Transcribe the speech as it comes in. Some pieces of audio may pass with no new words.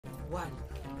one.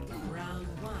 Round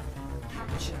one.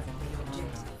 Capture the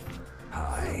objective.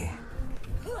 Hi.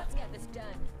 Let's get this done.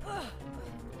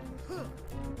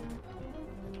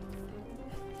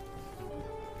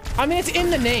 I mean, it's in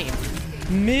the name.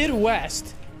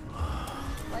 Midwest.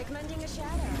 Like mending a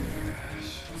shadow.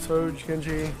 Soj,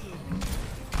 Genji.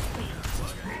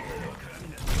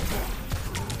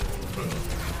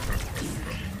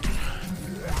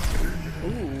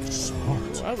 Ooh,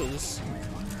 that was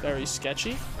very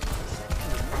sketchy.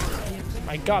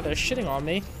 My god, they're shitting on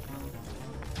me.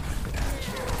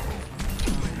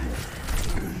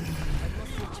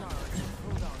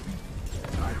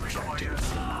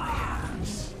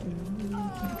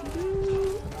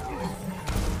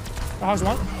 Oh, how's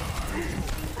one?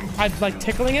 I'm like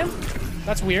tickling him?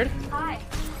 That's weird. Hi.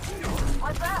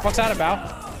 What's up? What's that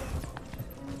about?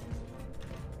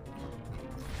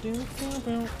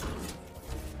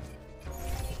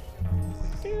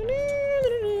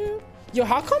 Yo,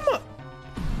 how come?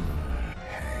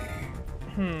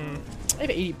 I have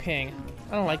 80 ping.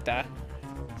 I don't like that.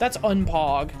 That's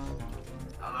unpog.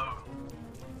 Hello.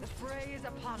 The fray is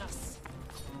upon us.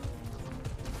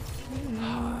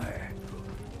 Hi.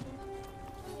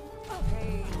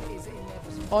 Pain is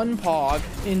inevitable. Unpog,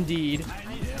 indeed.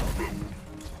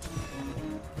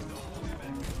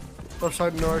 Left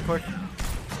side, no right click.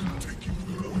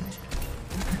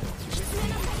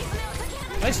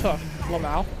 Nice hook,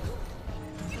 Lamau.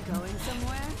 Going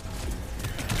somewhere?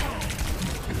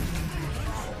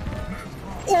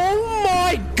 Oh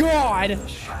my god! Hey.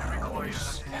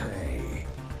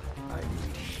 I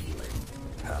need healing.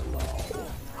 Hello.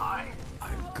 Hi.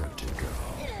 I'm good to go.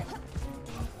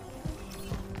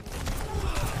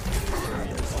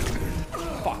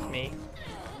 Fuck me.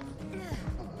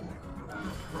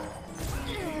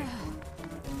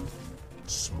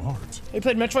 Smart. You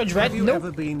played Metroid Dread? Have you Nope.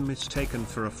 ever been mistaken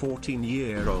for a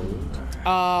 14-year-old?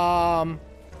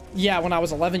 Yeah, when I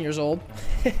was 11 years old.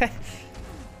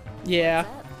 Yeah.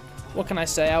 What can I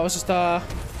say? I was just, I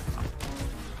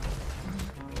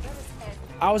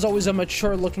was always a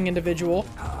mature-looking individual.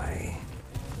 Hi.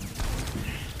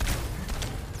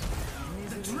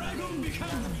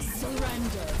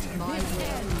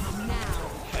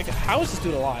 Like, how is this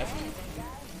dude alive?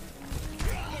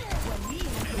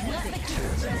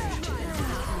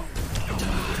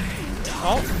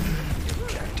 Oh.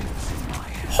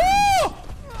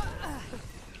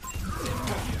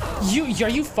 Are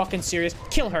you fucking serious?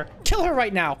 Kill her. Kill her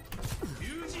right now.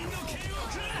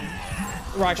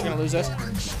 We're actually gonna lose this.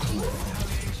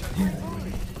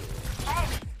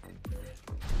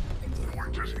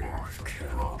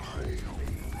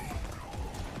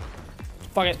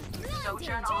 Fuck it.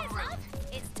 Sojourn en route.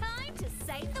 It's time to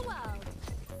save the world.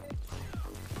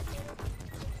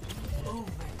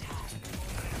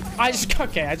 I just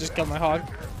killed my hog.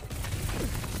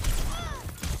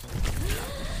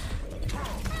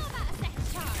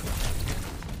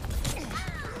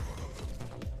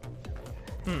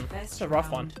 It's a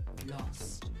rough one.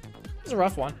 It's a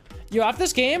rough one. Yo, after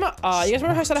this game, you guys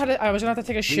remember how I said I was gonna have to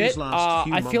take a shit?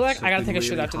 I feel like I gotta take a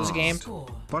shit after this game.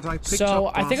 But I picked So,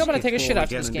 up I think I'm gonna take a shit basketball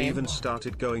after this again and game. even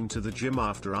started going to the gym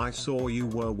after I saw you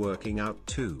were working out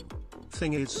too.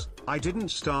 Thing is, I didn't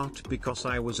start because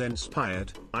I was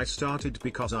inspired. I started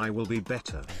because I will be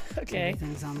better. Okay.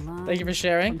 Everything's online. Thank you for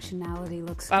sharing. Functionality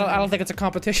looks I don't good. think it's a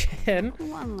competition.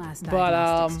 One last but,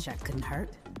 diagnostics check couldn't hurt.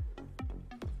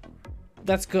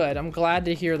 That's good. I'm glad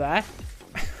to hear that.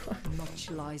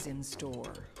 Much lies in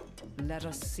store. Let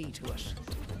us see to it.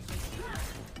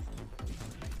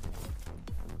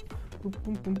 Boom,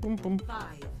 boom, boom, boom, boom. 5,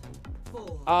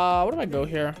 4, Where do I go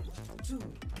here? 2,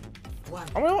 1.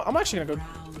 I'm actually gonna go.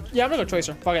 Yeah, I'm gonna go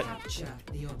Tracer. Fuck it. Capture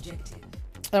the objective.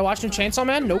 Did I watch New Chainsaw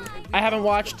Man? Nope. I haven't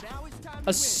watched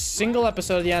a single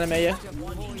episode of the anime yet.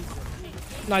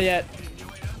 Not yet.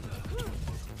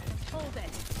 Hold it.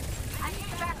 I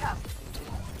need backup.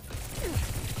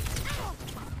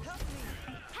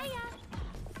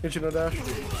 Get you no dash.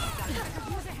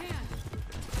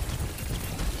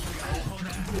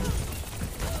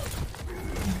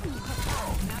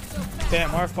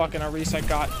 Damn, our fucking reset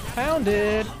got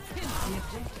pounded.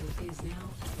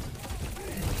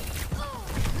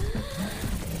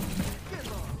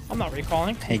 I'm not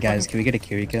recalling. Hey guys, can we get a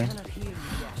Kiriko?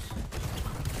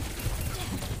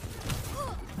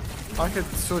 I could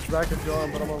switch back if you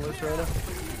want, but I'm on this right now.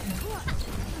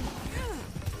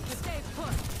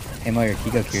 Hey Mario, can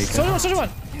you go Kiriko? Soldier one.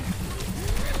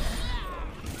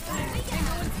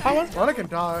 How one? Ana can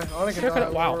die. Ana can die.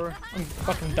 Wow, I'm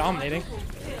fucking dominating.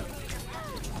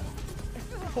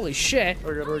 Holy shit.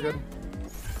 We're good, we're good.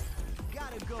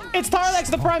 It's Tarlex,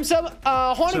 the Prime sub.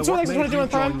 Haunting So what Tarlex is made what I'm you doing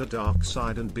join Prime. the dark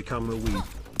side and become a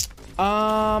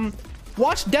weeb?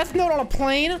 Watched Death Note on a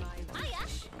plane, and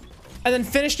then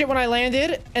finished it when I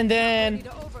landed, and then,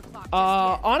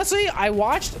 honestly, I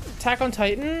watched Attack on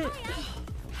Titan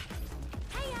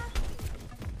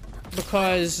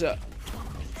because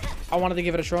I wanted to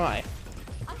give it a try.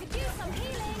 I could use some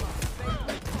healing.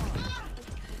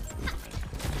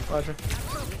 Roger.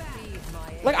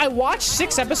 Like, I watched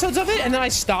 6 episodes of it, and then I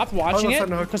stopped watching it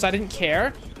because I didn't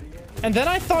care. And then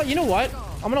I thought, you know what?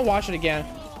 I'm gonna watch it again.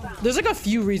 There's like a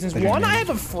few reasons. One, I have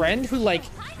a friend who like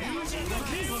he's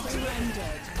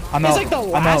like the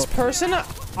last person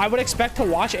I would expect to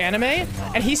watch anime,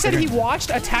 and he said he watched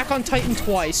Attack on Titan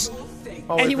twice,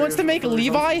 and he wants to make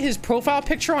Levi his profile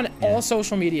picture on all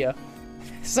social media.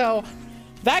 So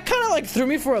that kind of like threw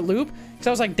me for a loop, because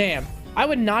I was like, damn, I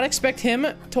would not expect him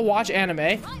to watch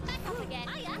anime.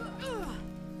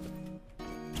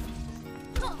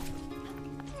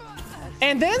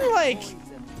 And then like,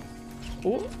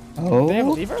 ooh, they have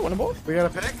a lever, winnable. We got a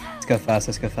pick. Let's go fast.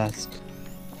 Let's go fast.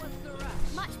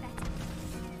 Much better.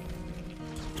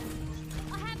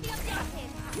 I have the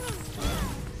objective.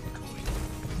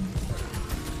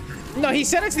 No, he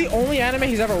said it's the only anime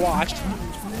he's ever watched.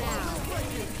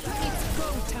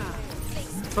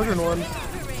 Children one.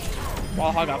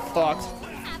 While I got fucked.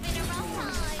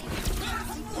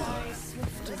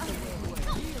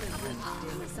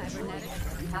 Having a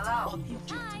rough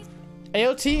time.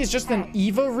 AOT is just an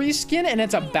Eva reskin, and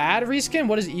it's a bad reskin.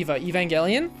 What is Eva?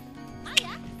 Evangelion?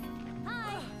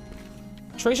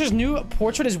 Tracer's new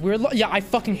portrait is weird. Yeah, I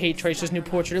fucking hate Tracer's new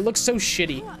portrait. It looks so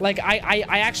shitty. Like, I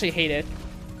actually hate it.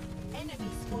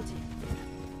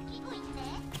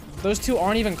 Those two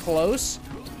aren't even close.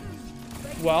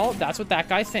 Well, that's what that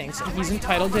guy thinks, and he's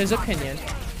entitled to his opinion.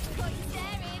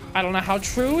 I don't know how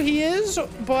true he is,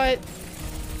 but...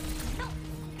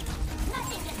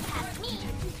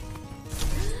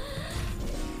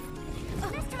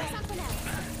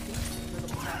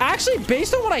 Actually,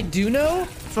 based on what I do know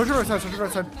Soldier right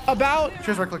side. about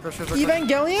Cheers right click, cheers right click.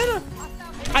 Evangelion,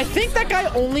 I think that guy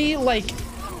only, like,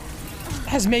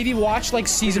 has maybe watched, like,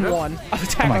 season 1 of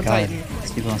Attack on Titan.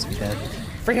 Steve wants to be dead.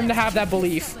 For him to have that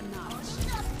belief.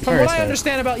 From what I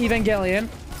understand about Evangelion,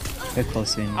 Get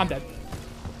close soon. I'm dead.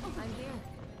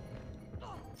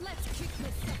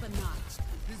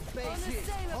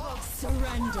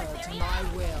 Surrender to my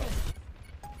will.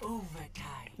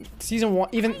 Season 1,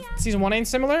 even season 1 ain't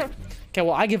similar? Okay,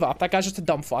 well, I give up. That guy's just a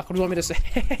dumb fuck. What do you want me to say?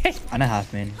 On a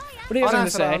half, man. What do you guys want me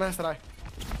to say?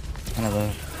 On a low.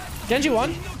 Genji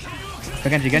won. Go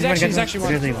Genji, He's actually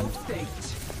won. Literally won.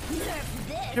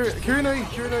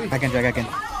 Kirinoi. I can.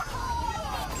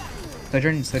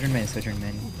 Sojourn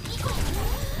main.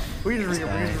 We need to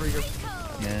regroup.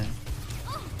 Yeah.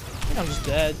 I think I'm just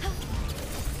dead.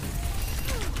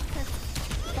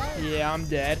 Yeah, I'm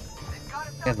dead.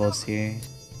 I have ults here.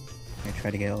 I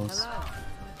try to get ults.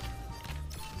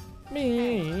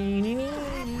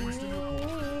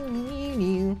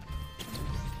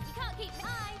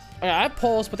 Okay, I have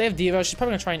Pulse, but they have Diva. She's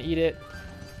probably gonna try and eat it.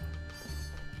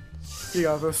 You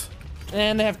got this.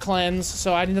 And they have Cleanse,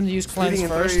 so I need them to use Cleanse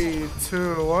first. 3,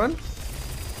 2, 1.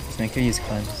 Let's make her use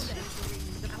cleanse.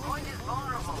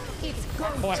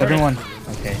 Oh, I heard Sojourn it. one.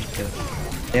 Okay, good.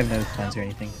 They have no cleanse or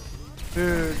anything.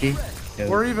 Dude. Okay, go.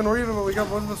 We're even, but we got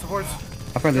one of the supports.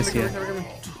 How far Lucia?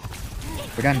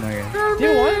 We're down Moira.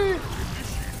 Diva won.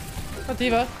 Not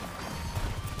Diva.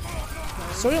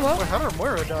 Sojourn low. Wait, how did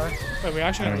Moira die? Wait, we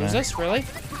actually I gonna don't lose know. this? Really?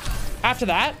 After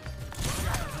that?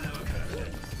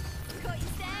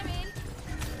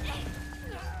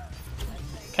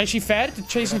 Okay, she fed to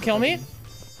chase and kill me.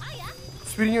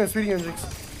 Speeding you, Jinx.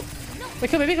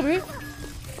 Wait, kill me.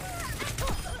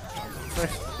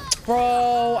 Nice.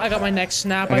 Bro, I got my neck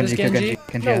snapped by this Genji.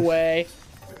 No way.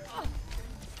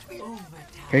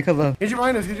 Here you low. Genji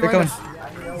behind us.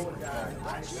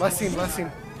 Last scene.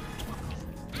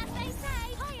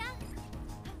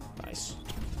 Nice.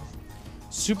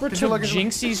 Super Did you took look at-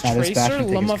 Jinxie's Nah, this Tracer, Bastion thing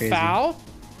is Luma crazy. Foul. Is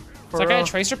For that guy a real.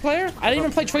 Tracer player? I didn't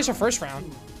even play Tracer first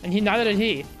round. And neither did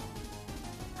he.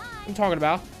 What I'm talking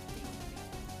about.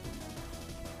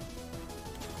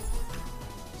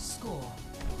 Score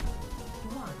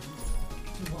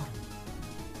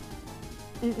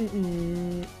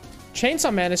 1-1.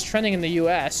 Chainsaw Man is trending in the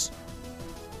US.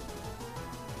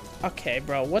 Okay,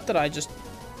 bro, what did I just...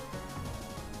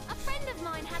 A friend of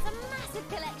mine has a massive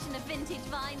collection of vintage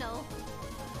vinyl.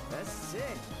 That's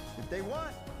sick. If they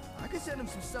want, I could send them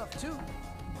some stuff too.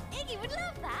 Iggy would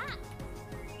love that.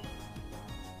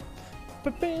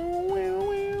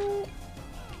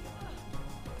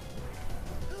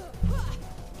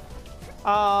 Do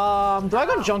I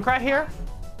go Junkrat here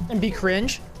and be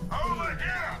cringe?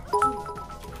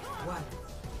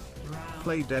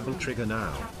 Play Devil Trigger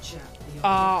now.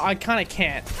 I kind of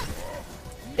can't.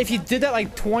 If you did that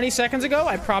like 20 seconds ago,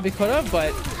 I probably could have,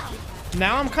 but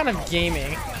now I'm kind of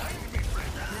gaming.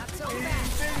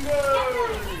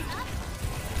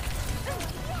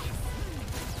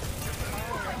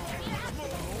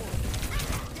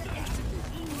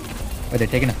 Oh, they're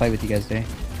taking a fight with you guys there.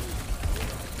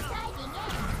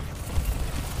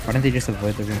 Why don't they just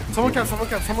avoid the room? Someone cap, someone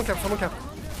cap, someone cap, someone cap.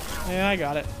 Yeah, I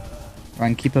got it.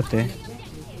 Ryan, keep up there.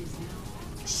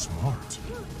 Smart.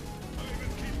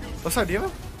 Left side, D.Va?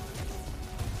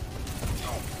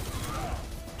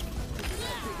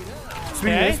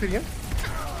 Okay. Speed again.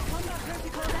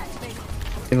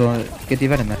 Get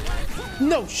D.Va in there.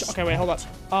 No, okay, wait, hold up.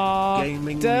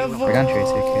 Gaming Devil We're gonna trace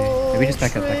it, okay. Maybe just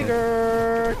back up,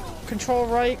 Trigger. Control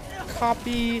right,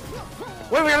 copy.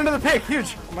 Wait, we got another pick,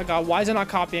 huge. Oh my god, why is it not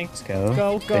copying? Let's go.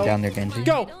 Go, They're go. down there, Genji.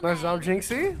 Go! Nice job,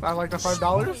 Jinxie. I like the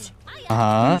 $5.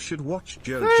 Uh-huh. You should watch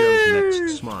JoJo's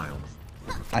next smile.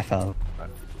 I fell.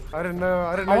 I didn't know.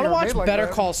 I I want to watch like Better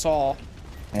that. Call Saul.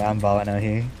 Yeah, I'm balling out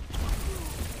here.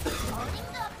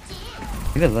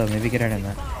 Leave it low, maybe get her in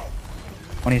that.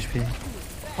 1 HP.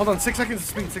 Hold on, 6 seconds of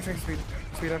speed. 6 seconds of speed.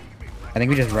 Speed up. I think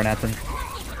we just run at them.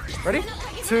 Ready?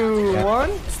 2, Yeah.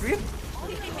 1. Speed.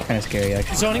 Kind of scary,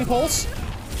 actually. Zoning pulse.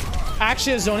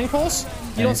 Actually, a zoning pulse.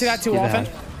 You don't see that too often.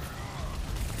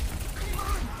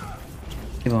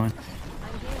 D.Va one.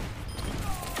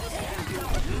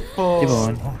 Oh. D.Va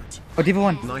one. Oh, D.Va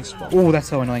one. Nice ball. Oh, that's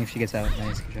so annoying if she gets out.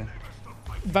 Nice, good job.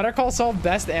 Better Call Saul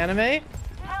best anime.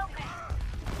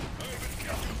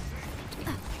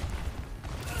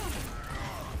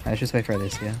 Let's just wait for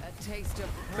this, yeah.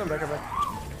 Come back, come back.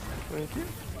 Thank you.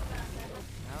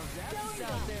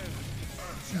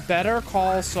 Better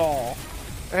Call Saul.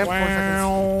 And 4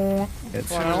 seconds. Good.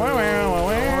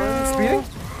 Speeding?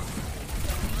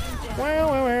 D.Va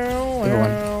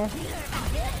one.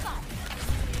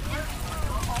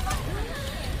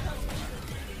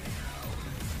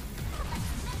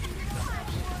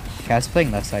 Cat's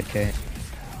playing left side, K.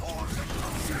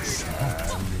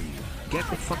 Get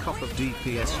the fuck off of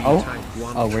DPS, you Oh. tank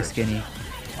one. Oh, we're trick. skinny.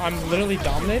 I'm literally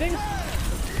dominating?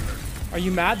 Are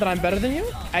you mad that I'm better than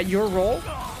you at your role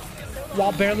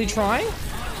while barely trying?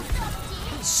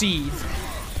 Seed.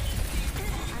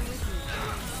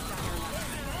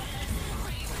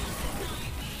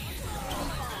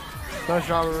 Nice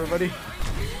job, everybody.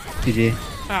 GG.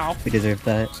 Ow. We deserve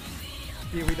that.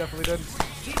 Yeah, we definitely did.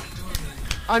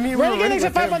 I mean, we were Renegade winning next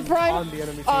at with 5 them month prime. on the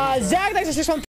enemy team, so. Zag next at 6 month